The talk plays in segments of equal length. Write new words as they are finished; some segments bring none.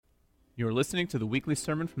You are listening to the weekly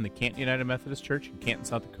sermon from the Canton United Methodist Church in Canton,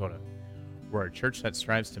 South Dakota. We're a church that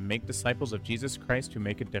strives to make disciples of Jesus Christ who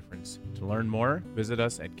make a difference. To learn more, visit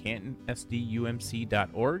us at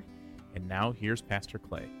cantonsdumc.org. And now here's Pastor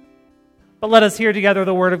Clay. But let us hear together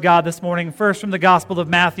the Word of God this morning, first from the Gospel of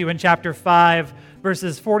Matthew in chapter 5,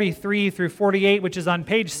 verses 43 through 48, which is on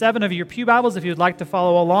page 7 of your pew Bibles if you'd like to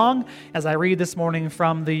follow along as I read this morning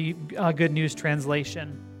from the Good News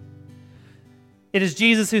Translation. It is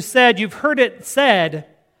Jesus who said, "You've heard it said,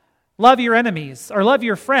 love your enemies, or love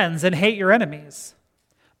your friends and hate your enemies.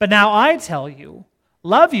 But now I tell you,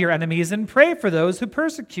 love your enemies and pray for those who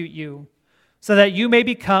persecute you, so that you may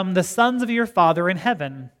become the sons of your Father in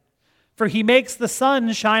heaven. For he makes the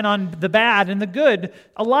sun shine on the bad and the good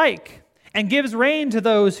alike, and gives rain to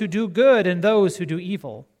those who do good and those who do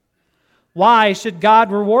evil. Why should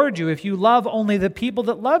God reward you if you love only the people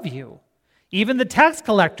that love you? Even the tax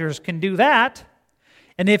collectors can do that.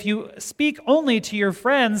 And if you speak only to your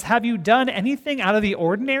friends, have you done anything out of the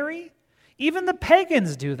ordinary? Even the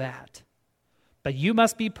pagans do that. But you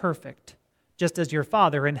must be perfect, just as your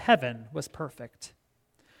Father in heaven was perfect."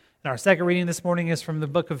 And our second reading this morning is from the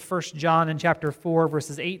book of 1 John in chapter 4,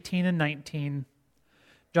 verses 18 and 19.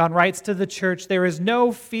 John writes to the church, "There is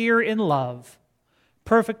no fear in love.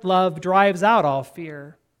 Perfect love drives out all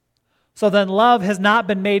fear. So then love has not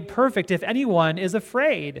been made perfect if anyone is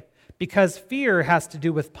afraid, because fear has to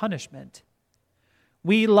do with punishment.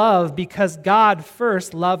 We love because God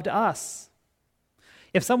first loved us.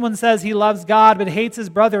 If someone says he loves God but hates his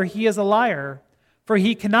brother, he is a liar. For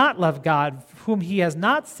he cannot love God whom he has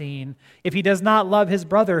not seen if he does not love his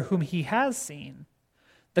brother whom he has seen.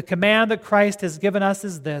 The command that Christ has given us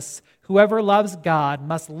is this: whoever loves God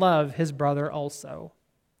must love his brother also."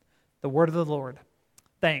 The word of the Lord.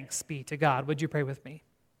 Thanks be to God. Would you pray with me?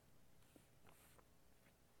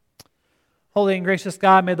 Holy and gracious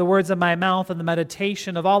God, may the words of my mouth and the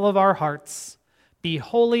meditation of all of our hearts be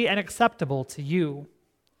holy and acceptable to you.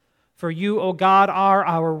 For you, O God, are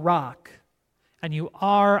our rock, and you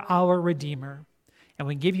are our Redeemer. And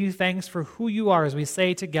we give you thanks for who you are as we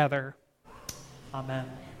say together,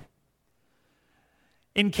 Amen.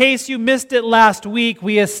 In case you missed it last week,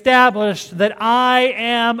 we established that I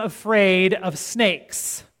am afraid of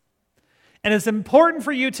snakes. And it's important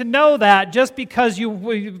for you to know that just because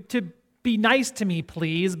to be nice to me,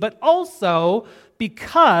 please, but also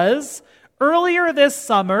because earlier this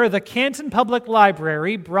summer, the Canton Public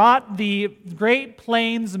Library brought the Great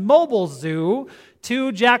Plains Mobile Zoo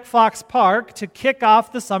to Jack Fox Park to kick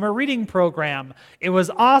off the summer reading program. It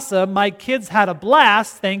was awesome. My kids had a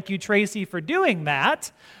blast. Thank you, Tracy, for doing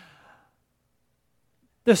that.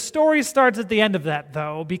 The story starts at the end of that,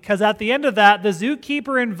 though, because at the end of that, the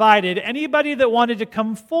zookeeper invited anybody that wanted to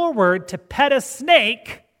come forward to pet a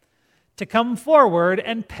snake to come forward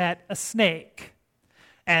and pet a snake.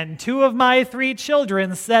 And 2 of my 3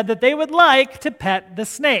 children said that they would like to pet the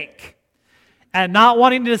snake. And not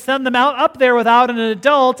wanting to send them out up there without an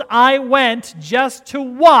adult, I went just to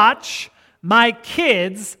watch my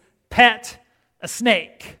kids pet a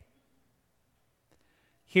snake.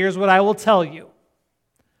 Here's what I will tell you.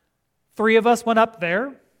 3 of us went up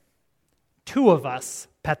there. 2 of us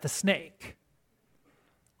pet the snake.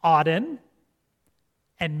 Auden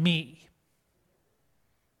and me.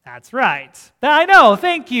 That's right. I know,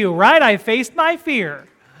 thank you, right? I faced my fear.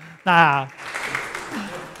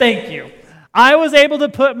 Thank you. I was able to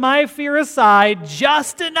put my fear aside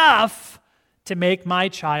just enough to make my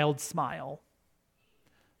child smile.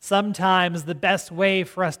 Sometimes the best way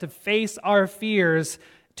for us to face our fears,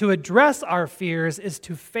 to address our fears, is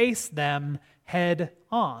to face them head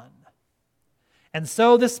on. And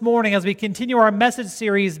so this morning, as we continue our message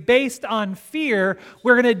series based on fear,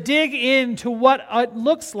 we're going to dig into what it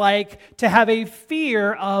looks like to have a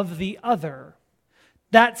fear of the other.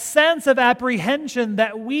 That sense of apprehension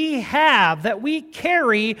that we have, that we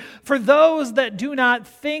carry for those that do not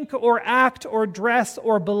think or act or dress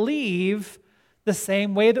or believe the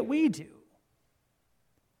same way that we do.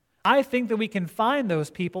 I think that we can find those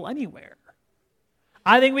people anywhere.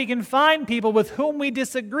 I think we can find people with whom we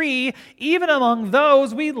disagree, even among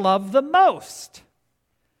those we love the most.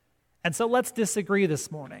 And so let's disagree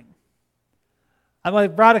this morning.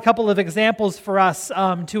 I've brought a couple of examples for us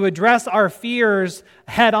to address our fears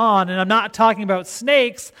head on. And I'm not talking about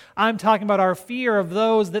snakes. I'm talking about our fear of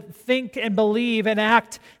those that think and believe and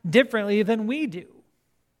act differently than we do.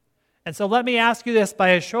 And so let me ask you this by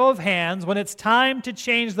a show of hands. When it's time to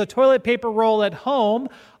change the toilet paper roll at home,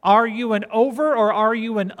 are you an over or are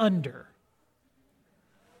you an under?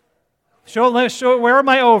 Where are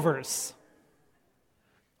my overs?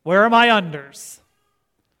 Where are my unders?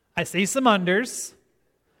 I see some unders.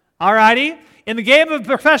 Alrighty. In the game of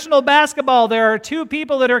professional basketball, there are two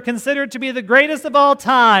people that are considered to be the greatest of all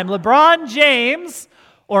time, LeBron James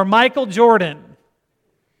or Michael Jordan.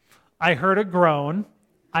 I heard a groan.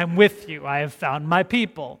 I'm with you. I have found my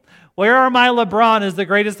people. Where are my LeBron as the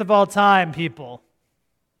greatest of all time people?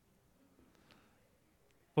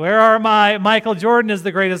 Where are my Michael Jordan as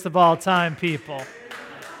the greatest of all time people?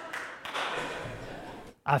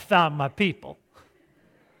 I found my people.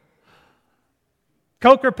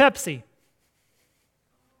 Coke or Pepsi?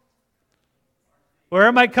 Where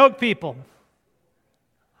are my Coke people?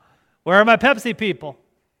 Where are my Pepsi people?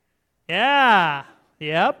 Yeah,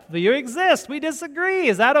 yep, you exist. We disagree.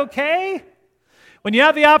 Is that okay? When you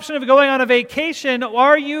have the option of going on a vacation,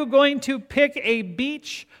 are you going to pick a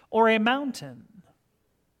beach or a mountain?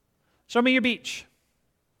 Show me your beach.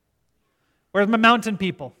 Where's my mountain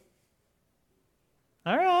people?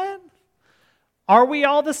 All right. Are we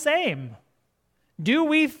all the same? Do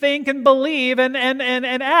we think and believe and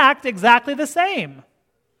act exactly the same?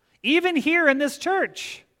 Even here in this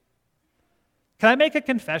church. Can I make a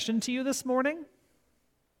confession to you this morning?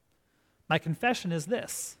 My confession is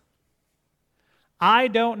this. I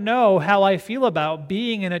don't know how I feel about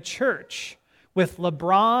being in a church with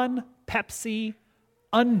LeBron, Pepsi,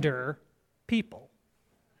 under people.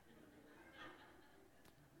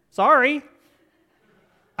 Sorry.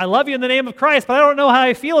 I love you in the name of Christ, but I don't know how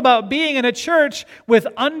I feel about being in a church with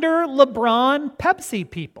under LeBron Pepsi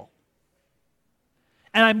people.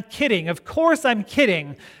 And I'm kidding. Of course I'm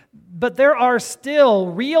kidding. But there are still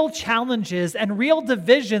real challenges and real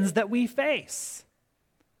divisions that we face.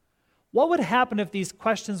 What would happen if these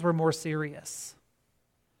questions were more serious?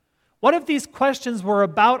 What if these questions were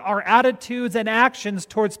about our attitudes and actions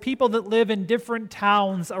towards people that live in different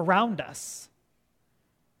towns around us?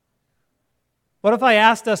 What if I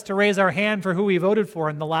asked us to raise our hand for who we voted for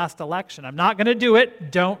in the last election? I'm not going to do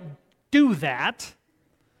it. Don't do that.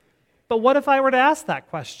 But what if I were to ask that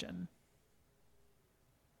question?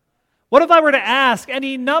 What if I were to ask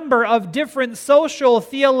any number of different social,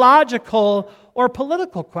 theological, or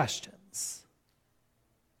political questions?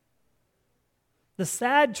 The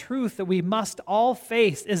sad truth that we must all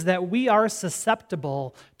face is that we are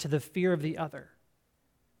susceptible to the fear of the other.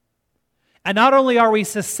 And not only are we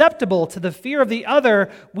susceptible to the fear of the other,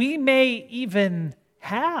 we may even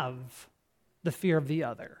have the fear of the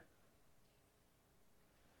other.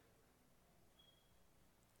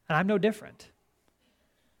 And I'm no different.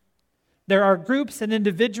 There are groups and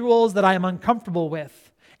individuals that I am uncomfortable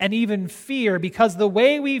with and even fear because the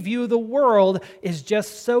way we view the world is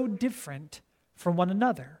just so different from one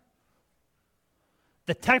another.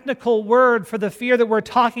 The technical word for the fear that we're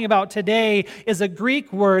talking about today is a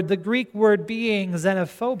Greek word, the Greek word being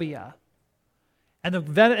xenophobia. And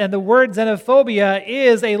the word xenophobia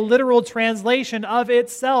is a literal translation of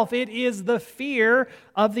itself. It is the fear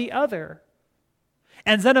of the other.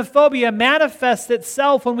 And xenophobia manifests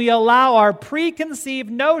itself when we allow our preconceived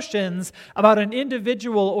notions about an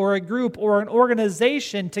individual or a group or an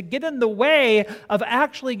organization to get in the way of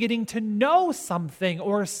actually getting to know something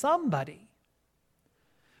or somebody.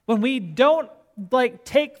 When we don't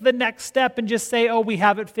take the next step and just say, oh, we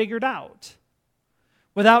have it figured out.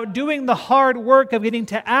 Without doing the hard work of getting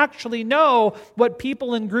to actually know what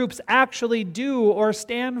people in groups actually do or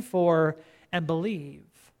stand for and believe.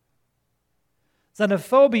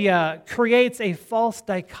 Xenophobia creates a false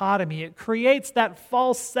dichotomy. It creates that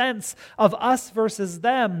false sense of us versus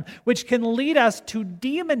them, which can lead us to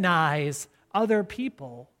demonize other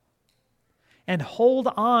people and hold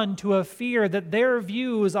on to a fear that their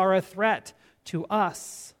views are a threat to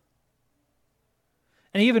us.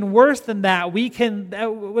 And even worse than that,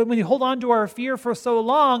 when we hold on to our fear for so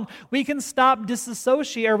long, we can start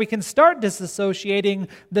disassociating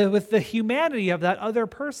with the humanity of that other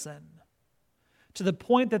person, to the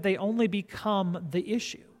point that they only become the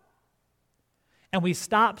issue. And we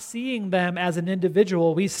stop seeing them as an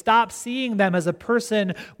individual. We stop seeing them as a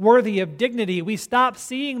person worthy of dignity. We stop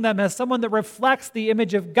seeing them as someone that reflects the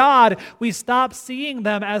image of God. We stop seeing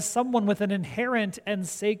them as someone with an inherent and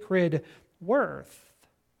sacred worth.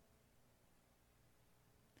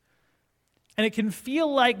 And it can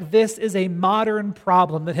feel like this is a modern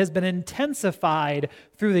problem that has been intensified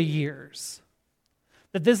through the years.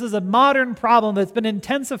 That this is a modern problem that's been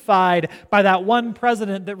intensified by that one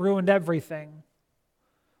president that ruined everything.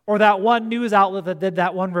 Or that one news outlet that did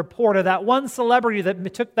that one report. Or that one celebrity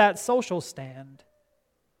that took that social stand.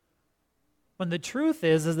 When the truth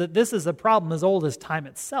is that this is a problem as old as time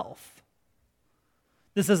itself.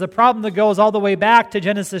 This is a problem that goes all the way back to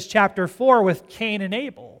Genesis chapter 4 with Cain and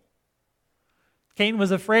Abel. Cain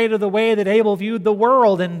was afraid of the way that Abel viewed the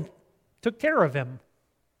world and took care of him.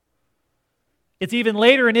 It's even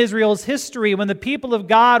later in Israel's history when the people of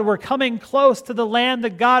God were coming close to the land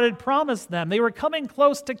that God had promised them. They were coming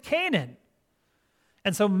close to Canaan.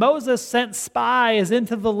 And so Moses sent spies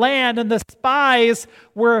into the land, and the spies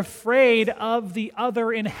were afraid of the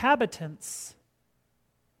other inhabitants.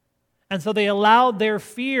 And so they allowed their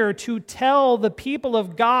fear to tell the people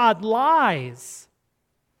of God lies.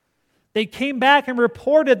 They came back and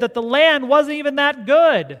reported that the land wasn't even that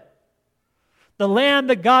good. The land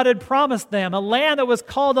that God had promised them, a land that was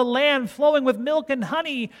called a land flowing with milk and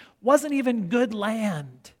honey, wasn't even good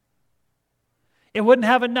land. It wouldn't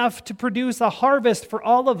have enough to produce a harvest for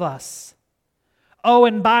all of us. Oh,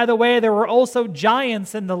 and by the way, there were also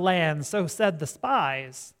giants in the land, so said the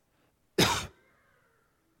spies.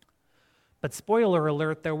 But spoiler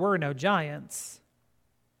alert, there were no giants.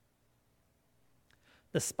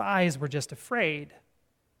 The spies were just afraid.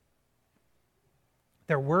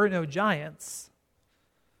 There were no giants.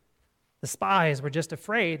 The spies were just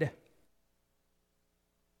afraid.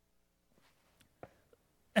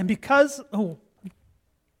 And because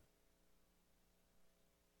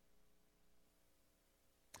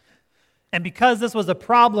this was a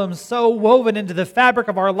problem so woven into the fabric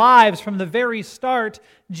of our lives from the very start,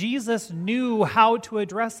 Jesus knew how to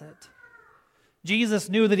address it. Jesus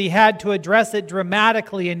knew that he had to address it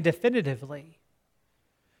dramatically and definitively.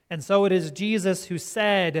 And so it is Jesus who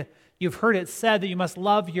said, you've heard it said that you must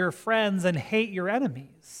love your friends and hate your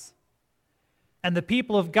enemies. And the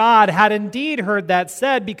people of God had indeed heard that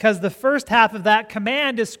said, because the first half of that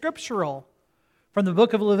command is scriptural from the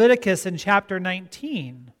book of Leviticus in chapter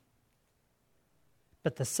 19.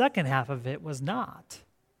 But the second half of it was not.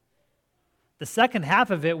 The second half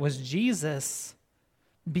of it was Jesus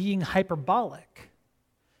being hyperbolic,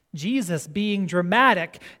 Jesus being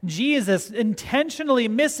dramatic, Jesus intentionally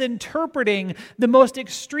misinterpreting the most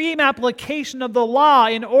extreme application of the law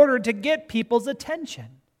in order to get people's attention.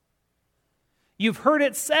 You've heard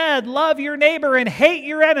it said, love your neighbor and hate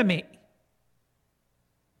your enemy.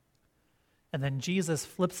 And then Jesus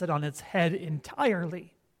flips it on its head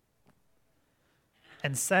entirely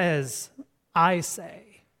and says, I say,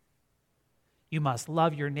 you must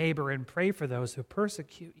love your neighbor and pray for those who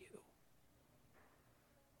persecute you.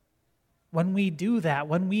 When we do that,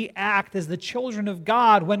 when we act as the children of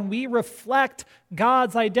God, when we reflect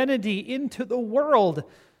God's identity into the world,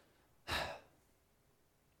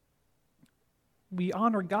 we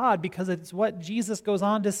honor God because it's what Jesus goes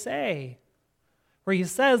on to say, where he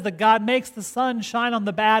says that God makes the sun shine on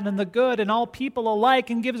the bad and the good and all people alike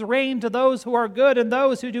and gives rain to those who are good and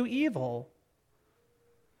those who do evil.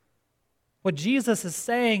 What Jesus is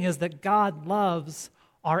saying is that God loves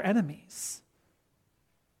our enemies.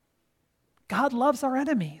 God loves our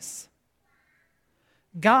enemies.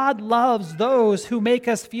 God loves those who make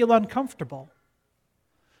us feel uncomfortable.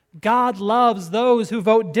 God loves those who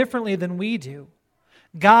vote differently than we do.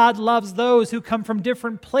 God loves those who come from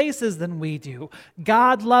different places than we do.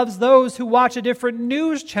 God loves those who watch a different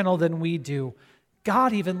news channel than we do.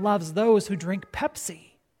 God even loves those who drink Pepsi.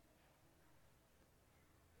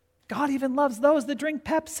 God even loves those that drink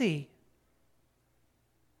Pepsi.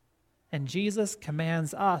 And Jesus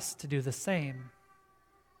commands us to do the same.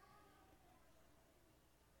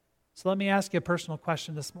 So let me ask you a personal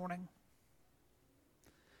question this morning.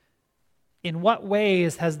 In what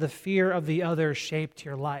ways has the fear of the other shaped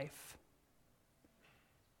your life?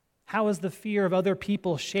 How has the fear of other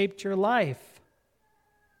people shaped your life?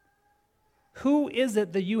 Who is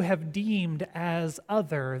it that you have deemed as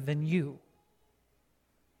other than you?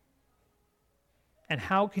 And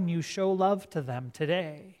how can you show love to them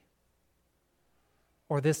today?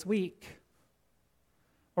 Or this week?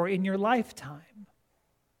 Or in your lifetime?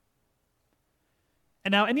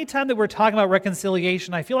 And now, anytime that we're talking about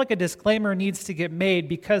reconciliation, I feel like a disclaimer needs to get made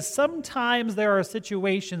because sometimes there are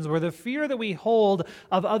situations where the fear that we hold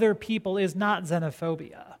of other people is not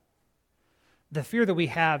xenophobia. The fear that we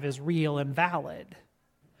have is real and valid.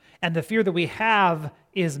 And the fear that we have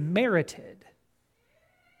is merited.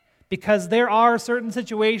 Because there are certain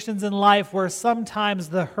situations in life where sometimes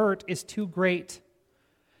the hurt is too great,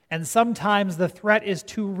 and sometimes the threat is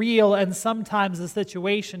too real, and sometimes the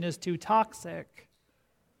situation is too toxic.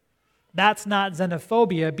 That's not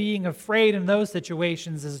xenophobia. Being afraid in those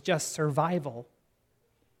situations is just survival.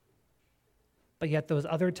 But yet those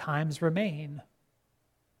other times remain,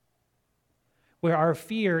 where our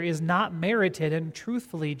fear is not merited and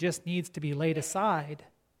truthfully just needs to be laid aside.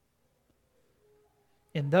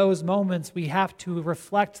 In those moments, we have to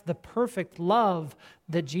reflect the perfect love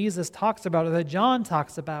that Jesus talks about, or that John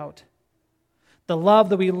talks about. The love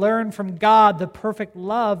that we learn from God, the perfect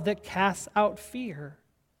love that casts out fear.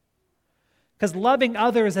 Because loving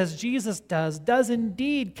others as Jesus does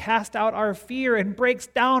indeed cast out our fear and breaks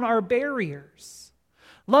down our barriers.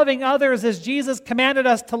 Loving others as Jesus commanded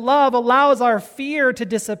us to love allows our fear to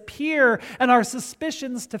disappear and our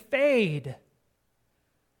suspicions to fade.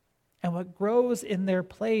 And what grows in their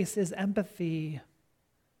place is empathy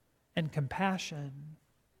and compassion.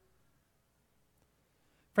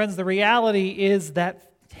 Friends, the reality is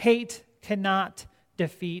that hate cannot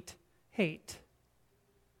defeat hate.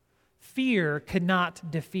 Fear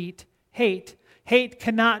cannot defeat hate. Hate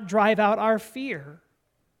cannot drive out our fear.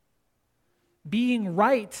 Being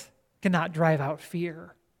right cannot drive out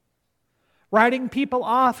fear. Writing people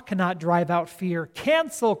off cannot drive out fear.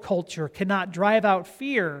 Cancel culture cannot drive out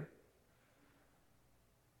fear.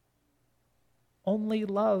 Only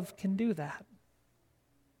love can do that.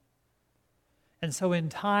 And so in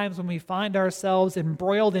times when we find ourselves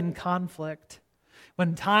embroiled in conflict,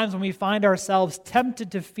 when we find ourselves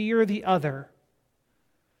tempted to fear the other,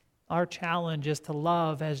 our challenge is to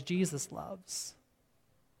love as Jesus loves,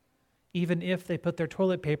 even if they put their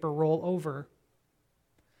toilet paper roll over,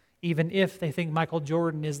 even if they think Michael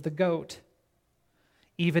Jordan is the GOAT,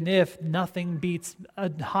 even if nothing beats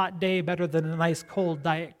a hot day better than a nice cold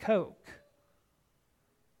Diet Coke.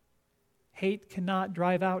 Hate cannot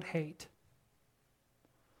drive out hate.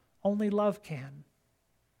 Only love can.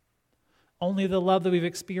 Only the love that we've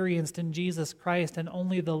experienced in Jesus Christ, and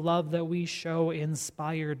only the love that we show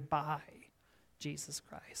inspired by Jesus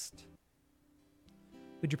Christ.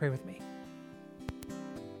 Would you pray with me?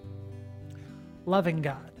 Loving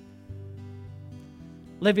God,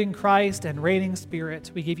 living Christ and reigning Spirit,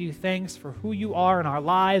 we give you thanks for who you are in our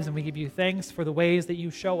lives, and we give you thanks for the ways that you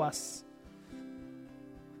show us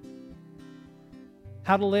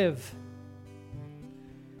how to live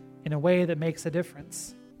in a way that makes a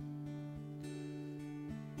difference.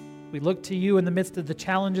 We look to you in the midst of the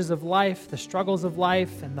challenges of life, the struggles of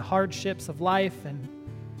life, and the hardships of life, and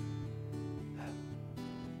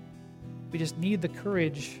we just need the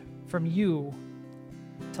courage from you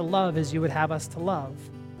to love as you would have us to love,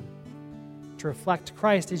 to reflect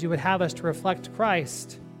Christ as you would have us to reflect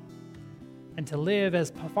Christ, and to live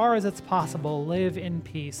as far as it's possible, live in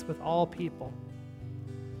peace with all people,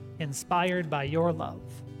 inspired by your love.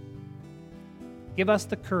 Give us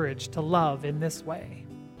the courage to love in this way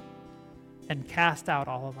and cast out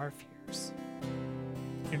all of our fears.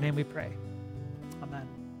 In your name we pray. Amen.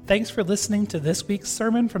 Thanks for listening to this week's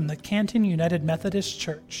sermon from the Canton United Methodist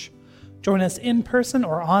Church. Join us in person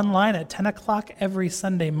or online at 10 o'clock every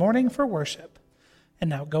Sunday morning for worship. And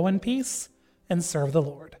now go in peace and serve the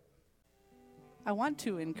Lord. I want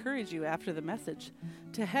to encourage you after the message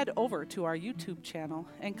to head over to our YouTube channel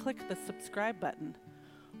and click the subscribe button.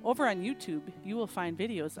 Over on YouTube, you will find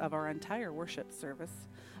videos of our entire worship service,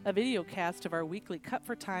 a video cast of our weekly Cut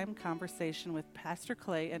for Time conversation with Pastor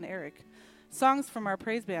Clay and Eric, songs from our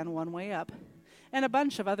praise band One Way Up, and a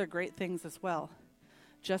bunch of other great things as well.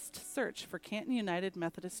 Just search for Canton United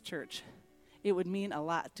Methodist Church. It would mean a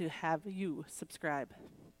lot to have you subscribe.